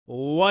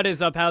What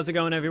is up? How's it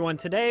going, everyone?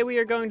 Today we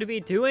are going to be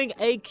doing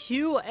a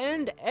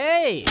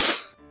Q&A.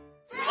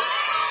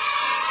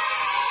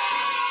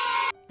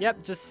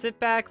 Yep, just sit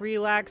back,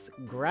 relax,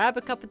 grab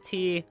a cup of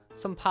tea,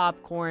 some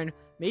popcorn,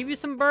 maybe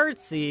some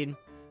birdseed.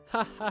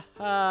 Ha ha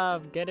ha,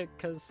 get it?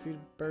 Cause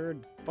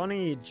bird,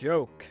 funny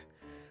joke.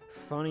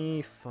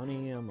 Funny,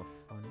 I'm a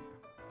funny.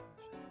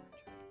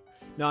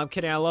 No, I'm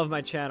kidding, I love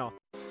my channel.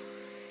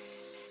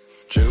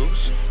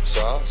 Juice,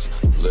 sauce,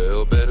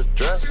 little bit of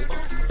dressing,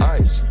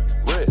 ice,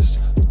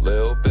 wrist,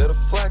 little bit of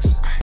flexing.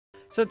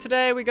 So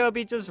today we're gonna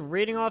be just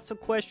reading off some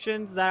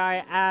questions that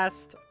I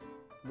asked.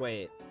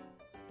 Wait,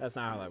 that's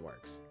not how that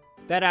works.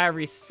 That I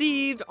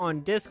received on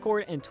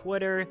Discord and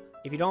Twitter.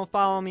 If you don't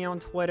follow me on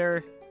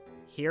Twitter,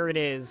 here it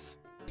is.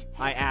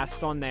 I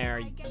asked on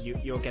there.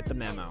 You'll get the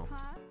memo.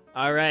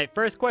 All right,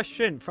 first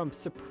question from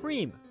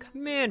Supreme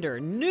Commander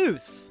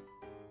Noose.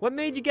 What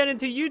made you get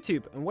into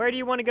YouTube, and where do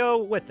you want to go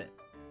with it?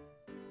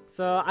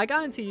 So I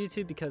got into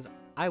YouTube because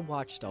I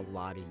watched a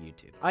lot of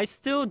YouTube. I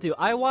still do.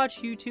 I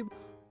watch YouTube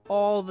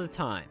all the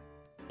time.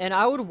 And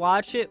I would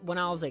watch it when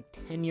I was like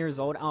 10 years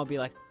old. I would be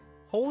like,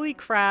 holy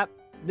crap,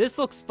 this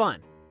looks fun.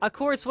 Of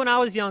course, when I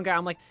was younger,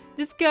 I'm like,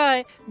 this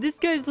guy's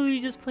literally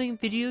just playing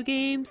video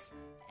games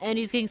and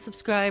he's getting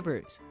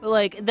subscribers.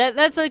 Like,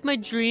 that's like my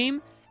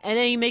dream. And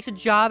then he makes a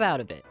job out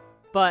of it.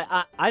 But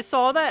I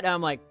saw that and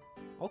I'm like,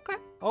 okay.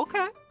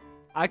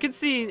 I could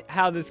see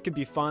how this could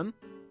be fun.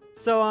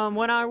 So,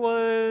 when I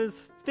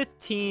was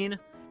 15,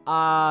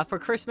 for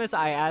Christmas,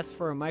 I asked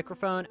for a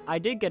microphone. I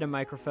did get a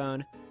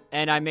microphone,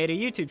 and I made a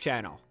YouTube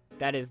channel.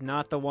 That is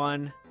not the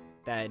one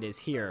that is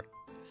here.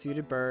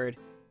 Suited Bird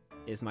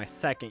is my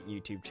second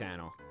YouTube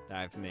channel that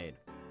I've made.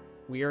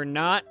 We are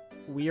not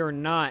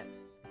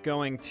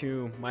going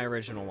to my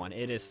original one.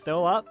 It is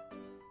still up.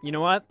 You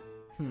know what?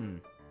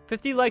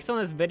 50 likes on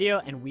this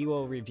video, and we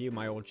will review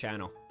my old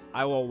channel.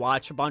 I will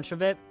watch a bunch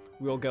of it.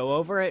 We'll go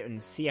over it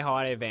and see how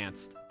I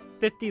advanced.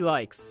 50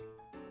 likes.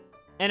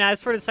 And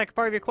as for the second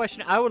part of your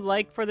question, I would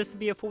like for this to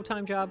be a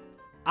full-time job.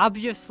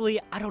 Obviously,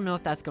 I don't know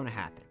if that's going to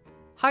happen.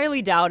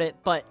 Highly doubt it,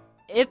 but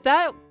if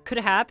that could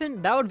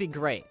happen, that would be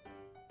great.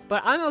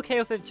 But I'm okay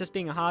with it just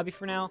being a hobby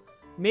for now.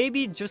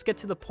 Maybe just get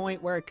to the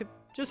point where it could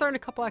just earn a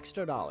couple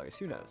extra dollars.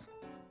 Who knows?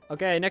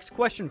 Okay, next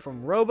question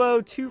from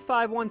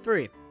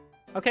Robo2513.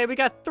 Okay, we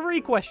got 3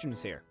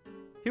 questions here.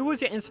 Who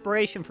was your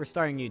inspiration for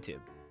starting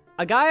YouTube?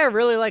 A guy I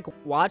really like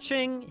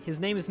watching, his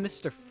name is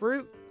Mr.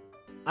 Fruit.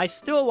 I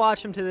still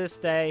watch him to this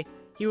day.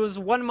 He was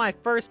one of my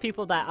first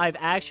people that I've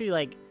actually,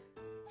 like,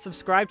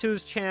 subscribed to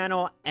his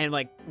channel and,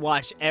 like,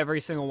 watched every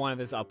single one of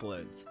his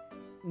uploads.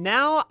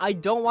 Now, I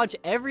don't watch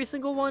every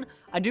single one.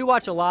 I do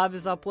watch a lot of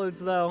his uploads,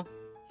 though.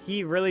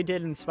 He really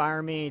did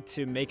inspire me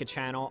to make a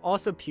channel.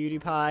 Also,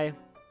 PewDiePie.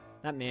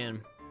 That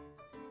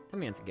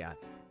man's a god.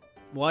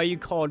 Why are you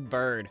called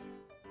Bird?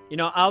 You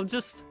know, I'll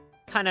just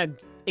kind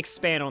of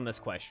expand on this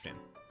question.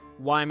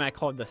 Why am I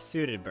called the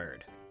Suited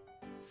Bird?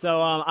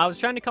 So, I was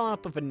trying to come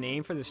up with a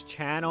name for this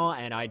channel,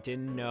 and I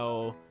didn't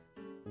know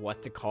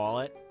what to call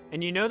it.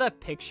 And you know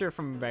that picture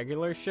from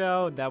Regular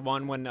Show? That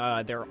one when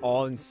they're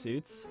all in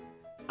suits?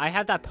 I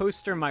had that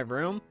poster in my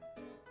room,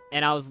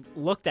 and I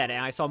looked at it,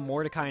 and I saw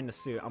Mordecai in the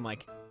suit. I'm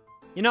like,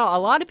 you know, a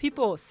lot of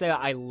people say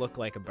I look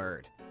like a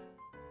bird.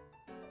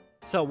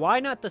 So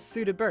why not the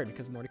Suited Bird?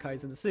 Because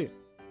Mordecai's in the suit.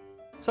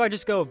 So I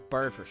just go with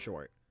Bird for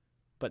short.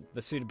 But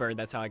the Suited Bird,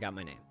 that's how I got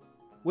my name.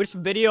 Which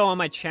video on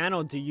my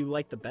channel do you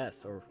like the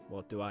best? Or,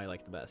 well, do I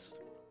like the best?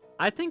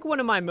 I think one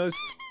of my most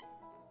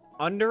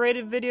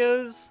underrated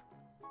videos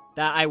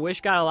that I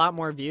wish got a lot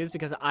more views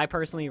because I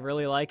personally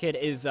really like it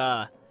is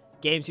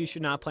games you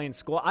should not play in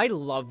school. I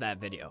love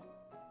that video.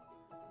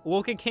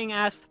 Woken King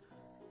asked,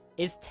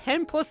 is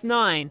 10 plus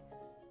 9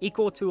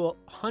 equal to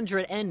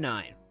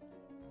 109?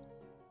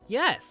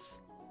 Yes,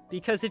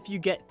 because if you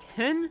get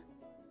 10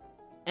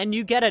 and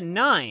you get a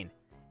 9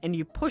 and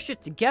you push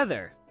it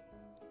together,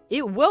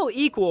 it will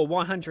equal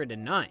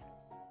 109.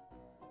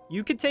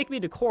 You could take me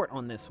to court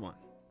on this one.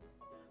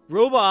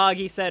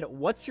 Robo-Agi said,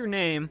 what's your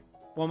name?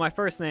 Well, my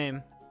first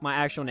name, my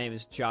actual name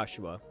is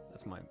Joshua.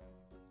 That's my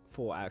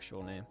full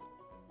actual name.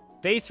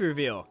 Face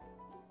reveal.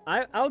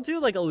 I'll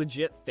do like a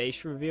legit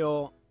face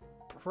reveal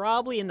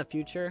probably in the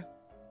future.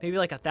 Maybe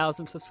like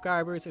 1,000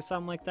 subscribers or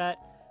something like that.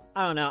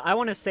 I don't know. I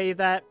want to save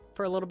that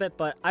for a little bit,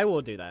 but I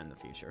will do that in the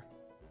future.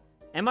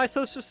 And my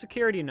social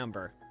security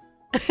number.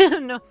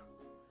 No.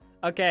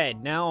 Okay,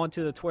 now on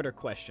to the Twitter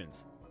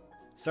questions.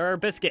 Sir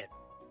Biscuit,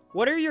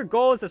 what are your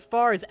goals as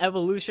far as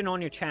evolution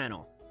on your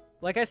channel?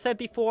 Like I said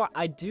before,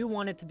 I do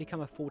want it to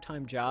become a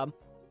full-time job.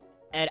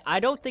 And I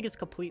don't think it's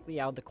completely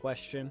out of the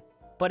question,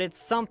 but it's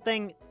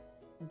something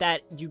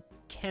that you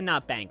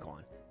cannot bank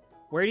on.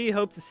 Where do you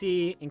hope to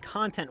see in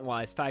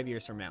content-wise 5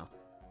 years from now?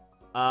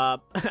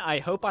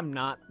 I hope I'm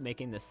not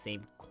making the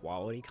same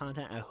quality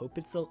content. I hope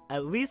it's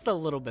at least a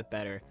little bit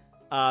better.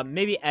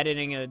 Maybe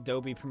editing in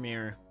Adobe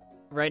Premiere.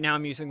 Right now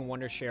I'm using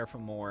Wondershare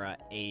from Mora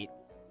 8.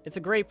 It's a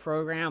great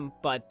program,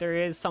 but there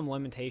is some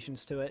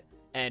limitations to it.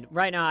 And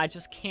right now I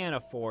just can't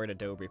afford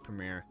Adobe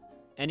Premiere.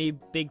 Any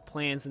big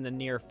plans in the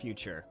near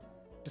future?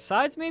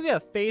 besides maybe a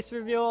face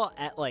reveal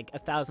at like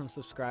 1,000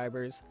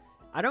 subscribers,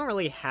 I don't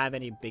really have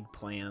any big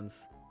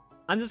plans.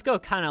 I'm just gonna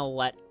kind of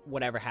let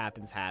whatever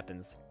happens,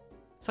 happens.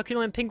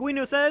 Succulent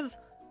Pinguino says,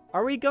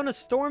 are we gonna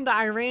storm the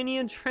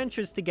Iranian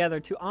trenches together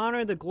to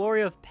honor the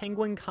glory of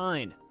penguin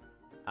kind?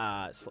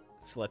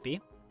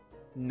 Slippy?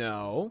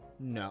 No,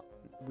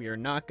 we are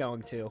not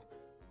going to.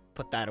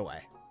 Put that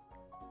away.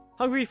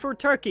 Hungry for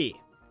Turkey.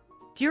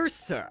 Dear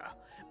sir,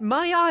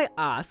 may I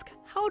ask,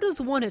 how does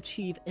one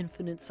achieve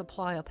infinite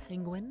supply of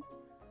penguin?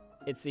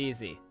 It's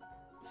easy.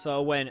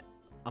 So when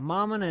a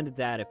mama and a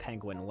dad of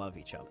penguin love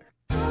each other.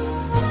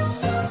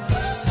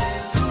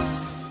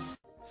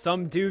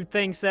 Some dude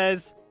thing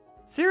says,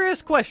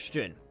 serious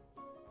question.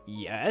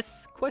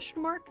 Yes?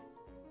 Question mark?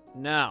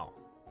 No.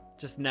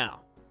 Just no.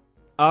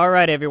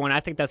 Alright everyone, I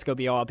think that's gonna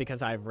be all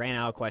because I ran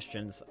out of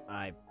questions.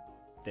 I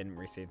didn't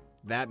receive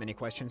that many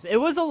questions. It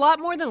was a lot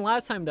more than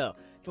last time though.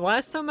 The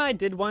last time I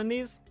did one of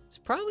these was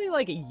probably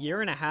like a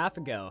year and a half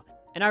ago.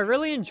 And I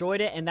really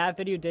enjoyed it and that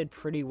video did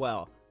pretty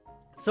well.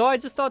 So I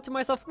just thought to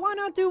myself, why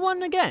not do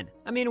one again?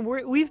 I mean,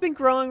 we've been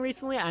growing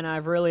recently and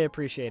I've really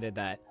appreciated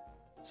that.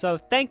 So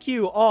thank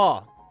you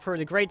all for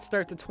the great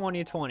start to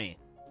 2020.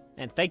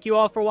 And thank you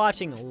all for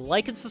watching.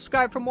 Like and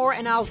subscribe for more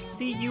and I'll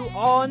see you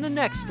all in the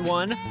next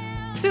one.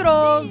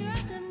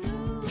 Toodles!